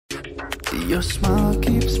Your smile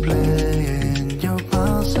keeps playing, you're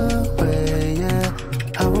miles away, yeah.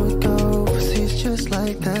 I would go overseas just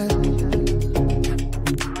like that.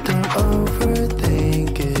 Don't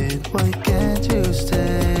overthink it, why can't you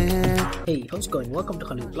stay here? Hey, how's it going? Welcome to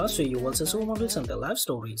Honey Plus, where you also see models and their life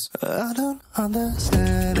stories. I don't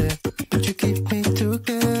understand it, but you keep me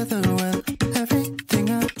together when everything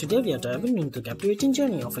I... Today we are diving into the captivating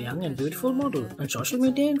journey of a young and beautiful model and social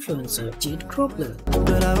media influencer, Jade Grobler.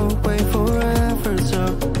 But I will wait forever,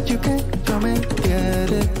 so you can come and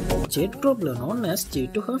get it. Jade Grobler, known as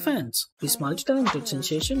Jade to her fans, is multi-talented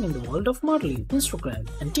sensation in the world of modeling, Instagram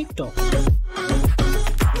and TikTok.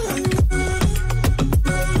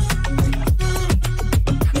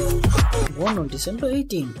 Born on December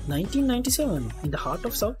 18, 1997, in the heart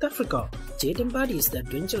of South Africa, Jade embodies the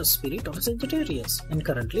adventurous spirit of a Sagittarius, and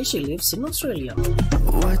currently she lives in Australia.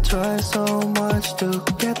 Why try so much to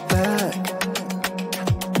get back?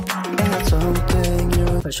 That's something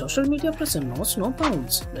new. Her social media presence knows no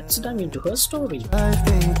bounds. Let's dive into her story. Drive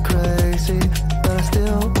me crazy, but I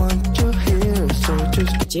still want you here, so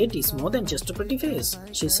just... Jade is more than just a pretty face.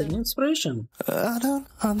 She's an inspiration. I don't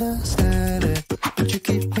understand it, but you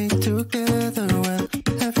keep me together when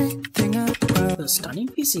everything I want. Her stunning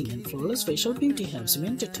physique and flawless facial beauty have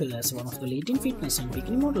cemented her as one of the leading fitness and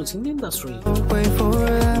bikini models in the industry. Wait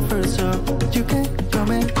forever, so you can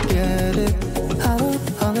come and get it. I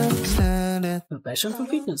don't understand it. Her passion for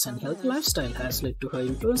fitness and healthy lifestyle has led to her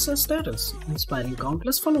influencer status, inspiring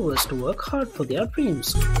countless followers to work hard for their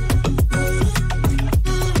dreams.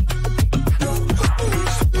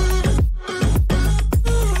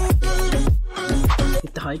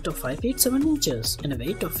 With a height of 5 feet 7 inches and a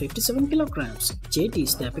weight of 57 kilograms, Jade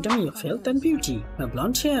is the epitome of health and beauty. Her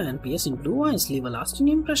blonde hair and piercing blue eyes leave a lasting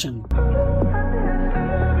impression.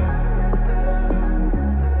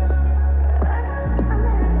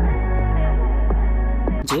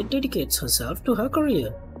 Jade dedicates herself to her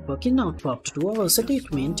career, working out for up to 2 hours a day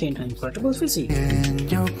to maintain her incredible physique. And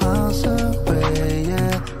you're miles away,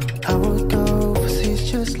 yeah. I would go overseas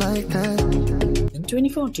just like that. In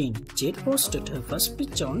 2014, Jade posted her first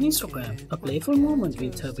picture on Instagram, a playful moment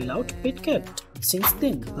with her beloved pet cat. Since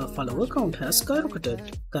then, her follower count has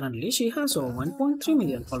skyrocketed. Currently, she has over 1.3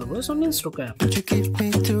 million followers on Instagram. But you keep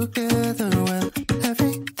me together when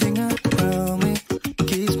everything around me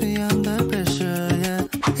keeps me under pressure, yeah.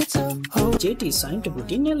 It's so hard. Jade is signed to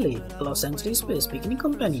Booty in LA, a Los Angeles-based bikini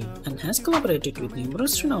company, and has collaborated with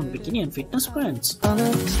numerous renowned bikini and fitness brands.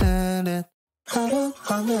 Understand it. I don't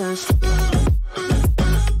understand.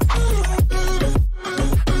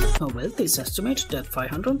 Her wealth is estimated at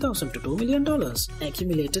 $500,000 to $2 million,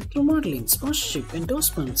 accumulated through modeling, sponsorship,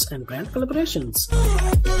 endorsements, and brand collaborations.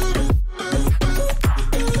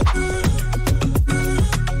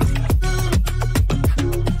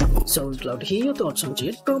 So we'd love to hear your thoughts on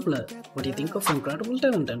Jade Grobler. What do you think of her incredible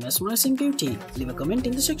talent and mesmerizing beauty? Leave a comment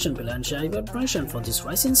in the section below and share your admiration for this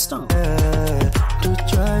rising star. To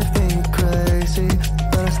drive me crazy,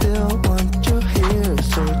 but I still want you here,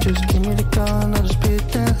 so just give me the gun, I'll just beat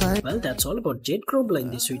that light. Well, that's all about Jade Grobler in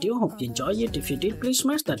this video. Hope you enjoy it. If you did, please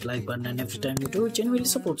smash that like button, and every time you do, it genuinely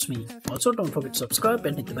supports me. Also, don't forget to subscribe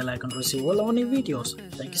and hit the bell icon to receive all our new videos.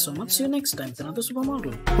 Thank you so much. See you next time with another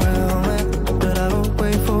supermodel. Well,